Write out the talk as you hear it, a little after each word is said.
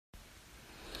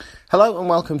Hello and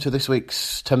welcome to this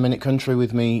week's 10 Minute Country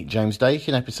with me, James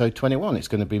Dakin, episode 21. It's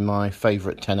going to be my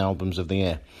favourite 10 albums of the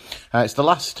year. It's the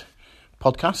last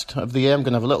podcast of the year. I'm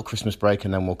going to have a little Christmas break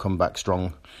and then we'll come back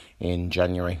strong in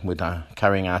January with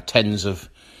carrying our tens of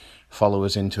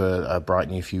followers into a bright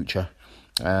new future.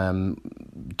 Tons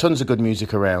of good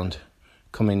music around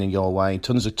coming your way,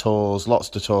 tons of tours, lots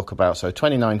to talk about. So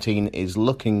 2019 is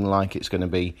looking like it's going to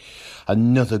be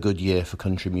another good year for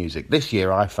country music. This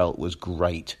year I felt was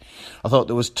great. I thought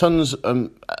there was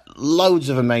loads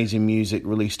of amazing music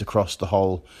released across the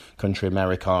whole country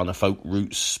Americana, folk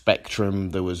roots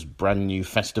spectrum. There was brand new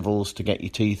festivals to get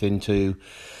your teeth into,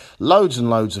 loads and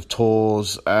loads of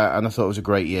tours, and I thought it was a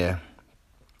great year.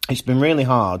 It's been really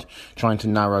hard trying to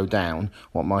narrow down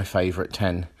what my favourite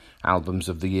 10 albums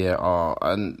of the year are,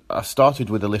 and I started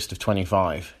with a list of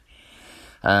 25,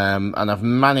 and I've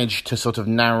managed to sort of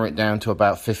narrow it down to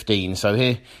about 15. So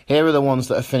here are the ones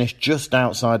that have finished just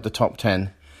outside the top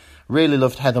 10. Really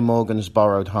loved Heather Morgan's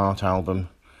Borrowed Heart album.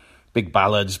 Big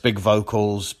ballads, big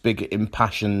vocals, big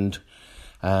impassioned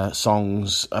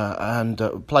songs, and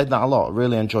played that a lot.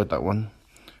 Really enjoyed that one.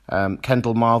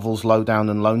 Kendall Marvel's Low Down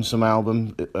and Lonesome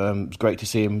album. It's great to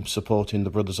see him supporting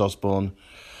the Brothers Osborne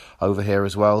over here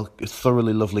as well. A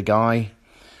thoroughly lovely guy.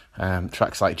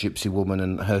 Tracks like Gypsy Woman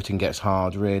and Hurting Gets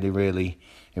Hard really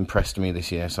impressed me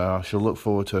this year. So I shall look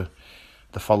forward to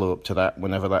the follow-up to that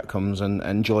whenever that comes, and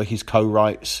enjoy his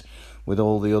co-writes with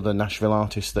all the other Nashville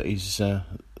artists that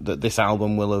that this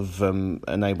album will have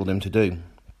enabled him to do.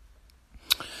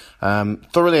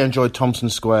 Thoroughly enjoyed Thompson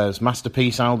Square's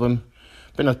Masterpiece album.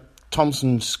 Been a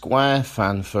Thompson Square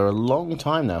fan for a long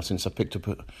time now, since I picked up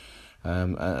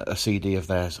a CD of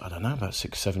theirs, I don't know, about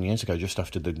 6-7 years ago, just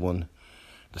after they'd won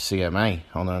the CMA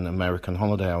on an American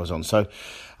holiday I was on. So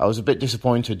I was a bit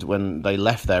disappointed when they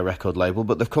left their record label,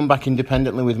 but they've come back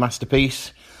independently with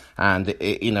Masterpiece, and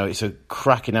it's a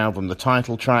cracking album. The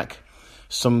title track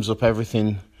sums up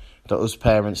everything that us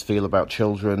parents feel about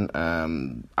children.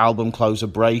 Album closer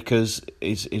Breakers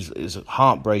is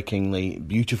heartbreakingly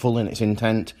beautiful in its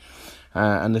intent.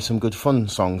 And there's some good fun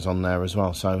songs on there as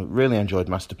well. So really enjoyed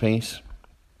Masterpiece.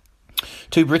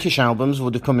 2 British albums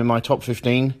would have come in my top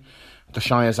 15. The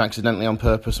Shire's Accidentally on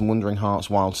Purpose and Wuthering Heart's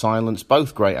Wild Silence.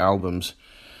 Both great albums.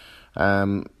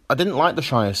 I didn't like The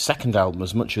Shire's second album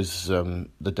as much as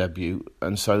the debut.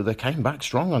 And so they came back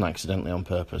strong on Accidentally on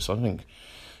Purpose. I think,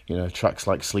 tracks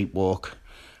like Sleepwalk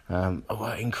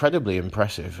were incredibly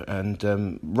impressive.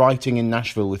 And writing in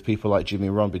Nashville with people like Jimmy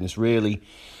Robbins really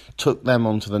took them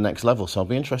onto the next level. So I'll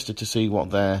be interested to see what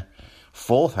their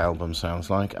 4th album sounds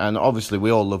like. And obviously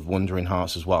we all love Wuthering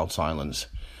Hearts as Wild Silence.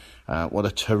 What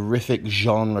a terrific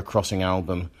genre-crossing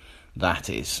album that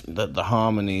is. The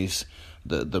harmonies,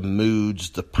 the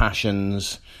moods, the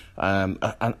passions. An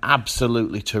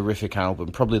absolutely terrific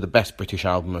album. Probably the best British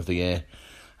album of the year.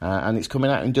 And it's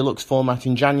coming out in deluxe format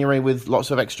in January with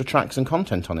lots of extra tracks and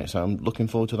content on it. So I'm looking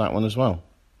forward to that one as well.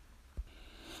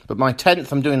 But my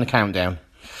 10th, I'm doing the countdown.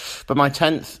 But my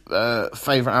 10th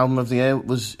favourite album of the year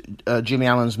was Jimmy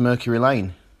Allen's Mercury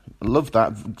Lane. I love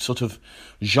that sort of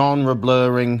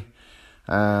genre-blurring,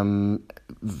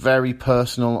 very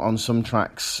personal on some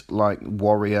tracks like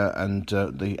Warrior and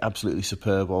the absolutely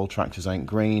superb All Tractors Ain't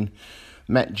Green.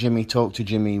 Met Jimmy, talked to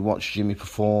Jimmy, watched Jimmy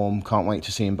perform. Can't wait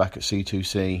to see him back at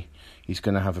C2C. He's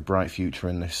going to have a bright future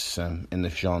in this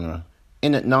genre.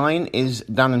 In at 9 is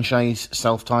Dan and Shay's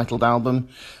self-titled album.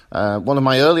 One of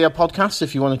my earlier podcasts,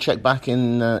 if you want to check back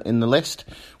in the list,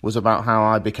 was about how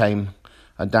I became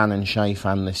a Dan and Shay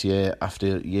fan this year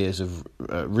after years of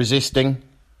resisting.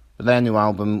 Their new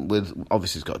album,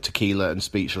 obviously it's got Tequila and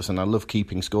Speechless, and I love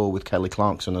Keeping Score with Kelly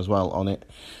Clarkson as well on it.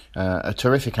 A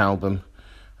terrific album.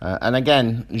 And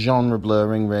again, genre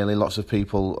blurring really. Lots of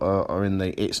people are in the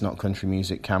it's not country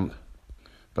music camp,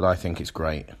 but I think it's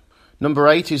great. Number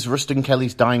 8 is Ruston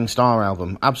Kelly's Dying Star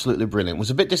album. Absolutely brilliant. Was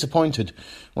a bit disappointed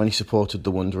when he supported the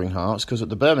Wuthering Hearts, because at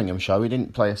the Birmingham show he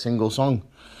didn't play a single song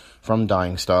from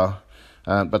Dying Star.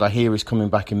 But I hear he's coming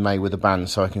back in May with a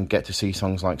band, so I can get to see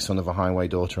songs like Son of a Highway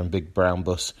Daughter and Big Brown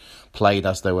Bus played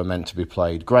as they were meant to be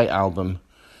played. Great album.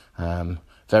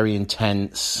 Very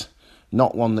intense.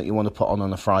 Not one that you want to put on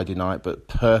a Friday night, but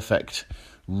perfect,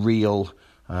 real,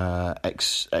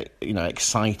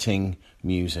 exciting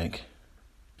music.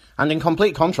 And in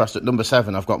complete contrast, at number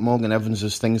 7, I've got Morgan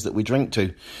Evans's Things That We Drink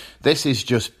To. This is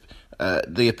just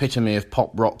the epitome of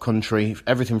pop rock country,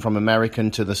 everything from American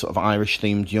to the sort of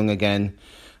Irish-themed Young Again,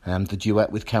 the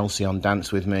duet with Kelsey on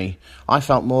Dance With Me. I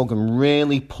felt Morgan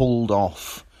really pulled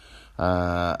off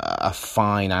a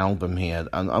fine album here,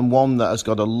 and one that has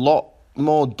got a lot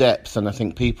more depth than I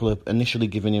think people have initially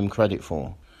given him credit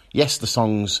for. Yes, the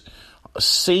songs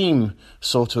seem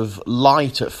sort of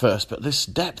light at first, but there's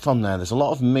depth on there. There's a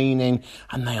lot of meaning,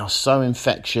 and they are so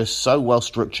infectious, so well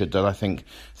structured that I think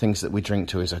Things That We Drink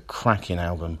To is a cracking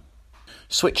album.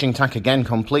 Switching tack again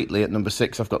completely at number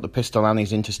 6, I've got the Pistol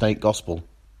Annies Interstate Gospel.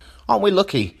 Aren't we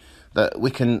lucky that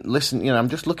we can listen? I'm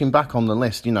just looking back on the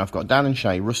list. I've got Dan and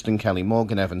Shay, Ruston Kelly,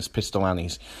 Morgan Evans, Pistol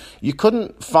Annies. You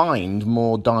couldn't find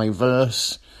more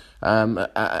diverse and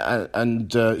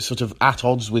sort of at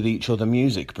odds with each other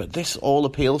music, but this all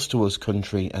appeals to us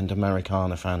country and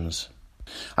Americana fans.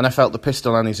 And I felt the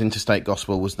Pistol Annies Interstate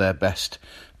Gospel was their best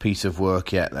piece of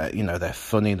work yet. They're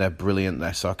funny, they're brilliant,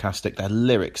 they're sarcastic. Their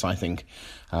lyrics, I think,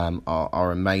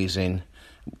 are amazing.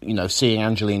 Seeing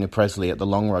Angelina Presley at the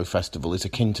Long Row Festival is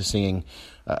akin to seeing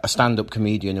a stand-up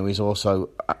comedian who is also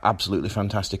absolutely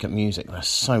fantastic at music. They're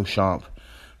so sharp,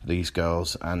 these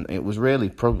girls, and it was really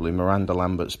probably Miranda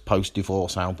Lambert's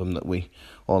post-divorce album that we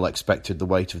all expected The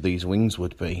Weight of These Wings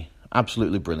would be.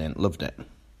 Absolutely brilliant, loved it.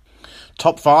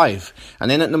 Top 5,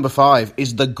 and in at number 5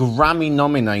 is the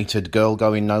Grammy-nominated Girl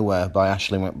Going Nowhere by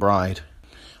Ashley McBryde.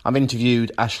 I've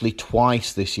interviewed Ashley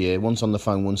twice this year, once on the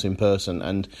phone, once in person,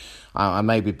 and I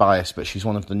may be biased, but she's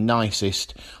one of the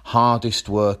nicest, hardest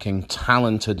working,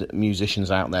 talented musicians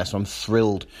out there, so I'm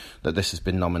thrilled that this has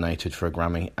been nominated for a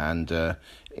Grammy, and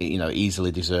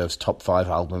easily deserves top 5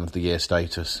 album of the year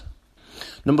status.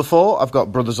 Number 4, I've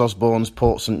got Brothers Osborne's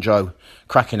Port St. Joe,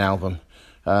 cracking album.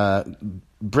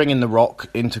 Bringing the rock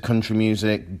into country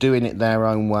music, doing it their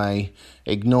own way,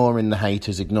 ignoring the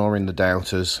haters, ignoring the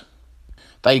doubters.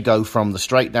 They go from the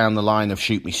straight down the line of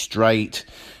Shoot Me Straight.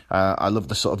 I love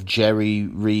the sort of Jerry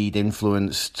Reed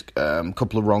influenced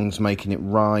Couple of Wrongs Making It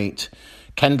Right.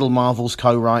 Kendall Marvel's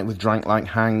co-write with Drank Like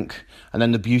Hank. And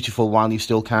then the beautiful While You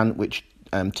Still Can, which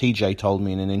TJ told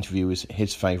me in an interview is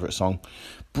his favourite song.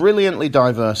 Brilliantly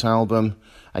diverse album,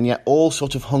 and yet all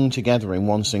sort of hung together in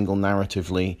one single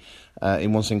narrative.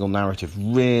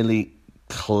 Really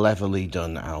cleverly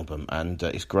done album, and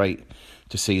it's great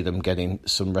to see them getting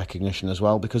some recognition as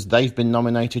well, because they've been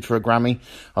nominated for a Grammy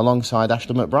alongside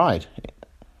Ashley McBryde.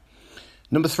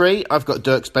 Number 3, I've got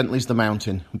Dierks Bentley's The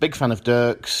Mountain. I'm a big fan of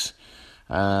Dierks.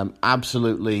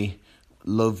 Absolutely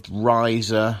loved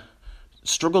Riser.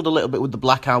 Struggled a little bit with the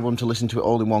Black Album to listen to it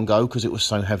all in one go because it was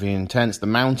so heavy and intense. The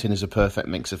Mountain is a perfect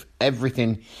mix of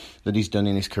everything that he's done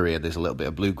in his career. There's a little bit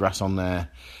of bluegrass on there.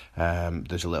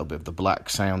 There's a little bit of the Black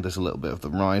sound. There's a little bit of the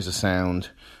Riser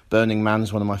sound. Burning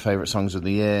Man's one of my favourite songs of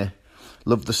the year.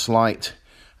 Love the slight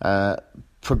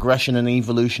progression and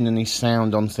evolution in his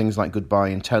sound on things like Goodbye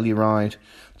and Telluride.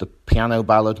 The piano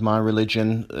ballad My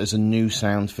Religion is a new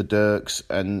sound for Dierks,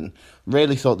 and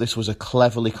really thought this was a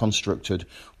cleverly constructed,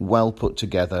 well put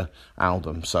together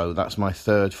album. So that's my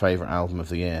 3rd favourite album of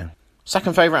the year.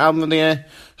 2nd favourite album of the year,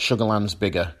 Sugarland's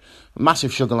Bigger.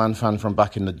 Massive Sugarland fan from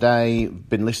back in the day.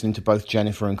 Been listening to both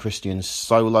Jennifer and Christian's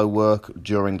solo work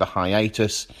during the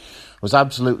hiatus. Was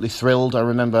absolutely thrilled. I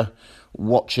remember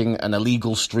watching an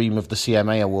illegal stream of the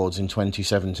CMA Awards in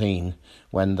 2017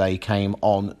 when they came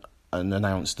on and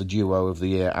announced the Duo of the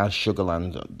Year as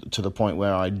Sugarland, to the point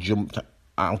where I jumped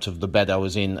out of the bed I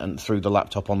was in and threw the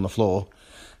laptop on the floor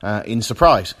in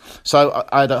surprise. So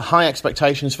I had high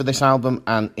expectations for this album,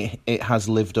 and it has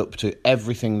lived up to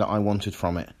everything that I wanted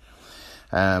from it.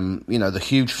 The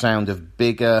huge sound of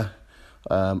Bigger.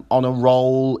 On a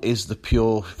Roll is the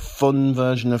pure fun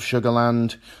version of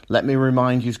Sugarland. Let Me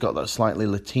Remind You's got that slightly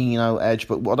Latino edge,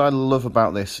 but what I love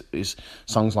about this is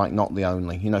songs like Not the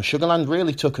Only. Sugarland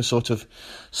really took a sort of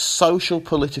social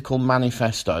political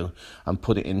manifesto and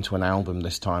put it into an album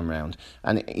this time round.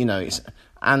 And, it's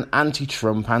an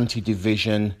anti-Trump,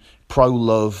 anti-division,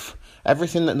 pro-love,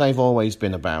 everything that they've always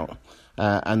been about.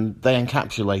 And they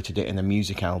encapsulated it in a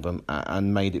music album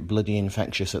and made it bloody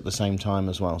infectious at the same time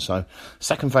as well. So,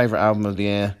 2nd favourite album of the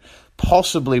year,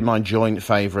 possibly my joint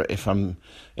favourite if I'm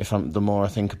the more I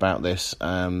think about this.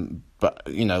 But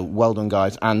well done,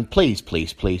 guys, and please,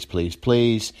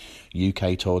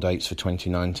 UK tour dates for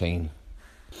 2019.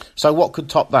 So, what could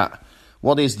top that?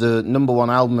 What is the number 1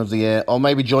 album of the year, or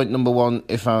maybe joint number 1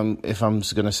 if I'm going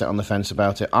to sit on the fence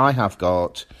about it? I have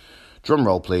got, drum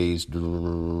roll please,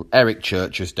 Eric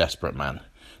Church's Desperate Man.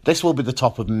 This will be the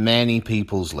top of many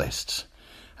people's lists.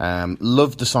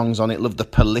 Loved the songs on it, loved the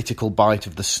political bite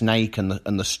of the snake and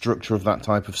the structure of that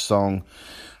type of song.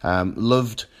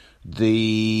 Loved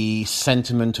the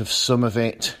sentiment of some of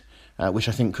it, which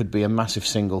I think could be a massive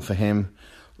single for him.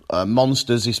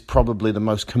 Monsters is probably the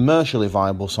most commercially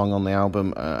viable song on the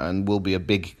album and will be a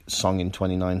big song in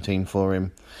 2019 for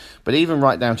him. But even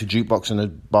right down to Jukebox in a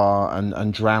Bar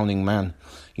and Drowning Man,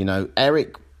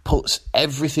 Eric puts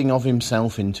everything of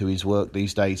himself into his work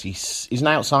these days. He's an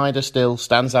outsider still,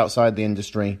 stands outside the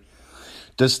industry,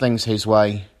 does things his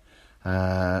way,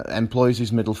 employs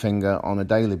his middle finger on a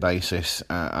daily basis,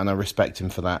 and I respect him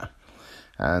for that.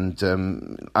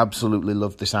 And absolutely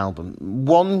loved this album.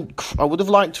 One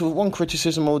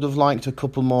criticism, I would have liked a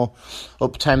couple more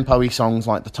up-tempo-y songs,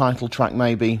 like the title track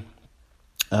maybe.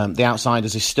 The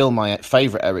Outsiders is still my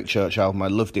favourite Eric Church album. I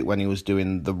loved it when he was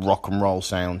doing the rock and roll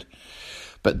sound.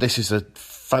 But this is a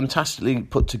fantastically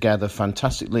put together,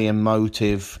 fantastically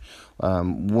emotive,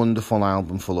 wonderful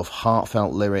album full of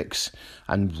heartfelt lyrics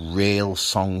and real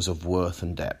songs of worth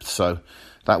and depth. So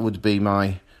that would be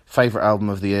my favourite album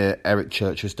of the year, Eric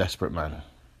Church's Desperate Man.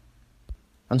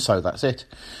 And so that's it.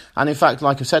 And in fact,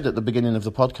 like I said at the beginning of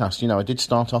the podcast, I did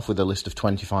start off with a list of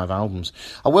 25 albums.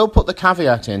 I will put the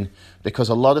caveat in, because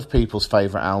a lot of people's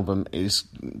favourite album is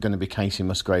going to be Kacey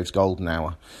Musgrave's Golden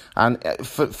Hour. And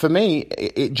for me,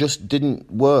 it just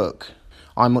didn't work.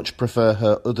 I much prefer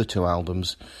her other two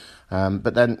albums.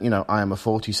 But then, I am a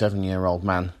 47-year-old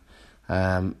man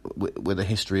with a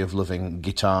history of loving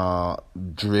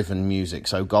guitar-driven music.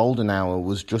 So Golden Hour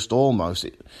was just almost,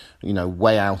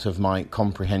 way out of my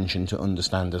comprehension to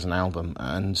understand as an album.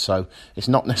 And so it's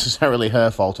not necessarily her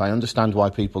fault. I understand why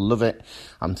people love it.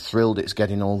 I'm thrilled it's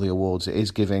getting all the awards it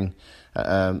is being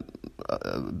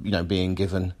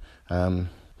given.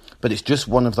 But it's just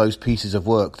one of those pieces of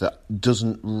work that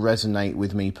doesn't resonate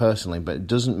with me personally, but it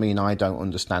doesn't mean I don't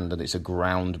understand that it's a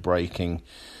groundbreaking,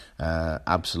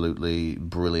 absolutely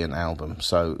brilliant album.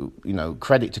 So,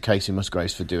 credit to Kacey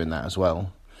Musgraves for doing that as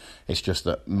well. It's just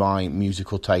that my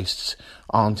musical tastes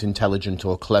aren't intelligent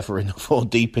or clever enough or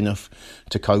deep enough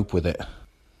to cope with it.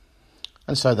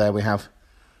 And so there we have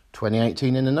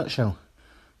 2018 in a nutshell.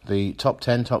 The top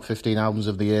 10, top 15 albums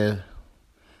of the year.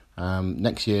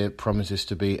 Next year promises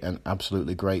to be an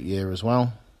absolutely great year as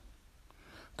well.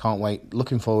 Can't wait.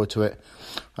 Looking forward to it.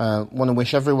 Want to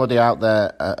wish everybody out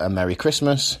there a Merry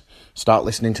Christmas. Start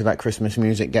listening to that Christmas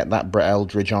music. Get that Brett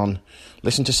Eldridge on.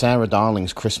 Listen to Sarah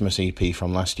Darling's Christmas EP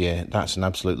from last year. That's an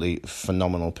absolutely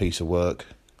phenomenal piece of work.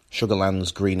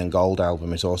 Sugarland's Green and Gold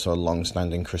album is also a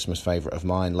long-standing Christmas favourite of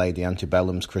mine. Lady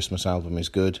Antebellum's Christmas album is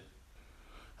good.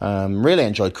 Really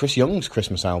enjoyed Chris Young's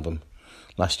Christmas album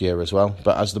last year as well.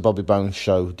 But as the Bobby Bones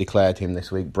Show declared him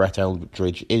this week, Brett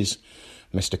Eldridge is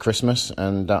Mr. Christmas,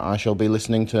 and I shall be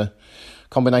listening to a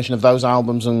combination of those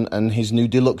albums and his new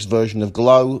deluxe version of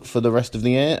Glow for the rest of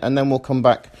the year, and then we'll come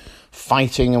back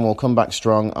fighting, and we'll come back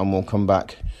strong, and we'll come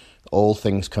back all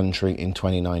things country in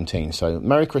 2019. So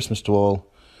Merry Christmas to all,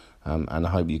 and I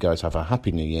hope you guys have a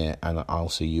happy new year, and I'll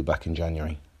see you back in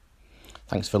January.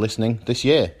 Thanks for listening this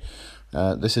year.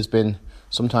 This has been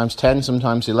sometimes 10,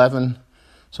 sometimes 11,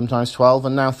 sometimes 12,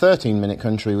 and now 13-minute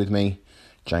country with me,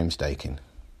 James Dakin.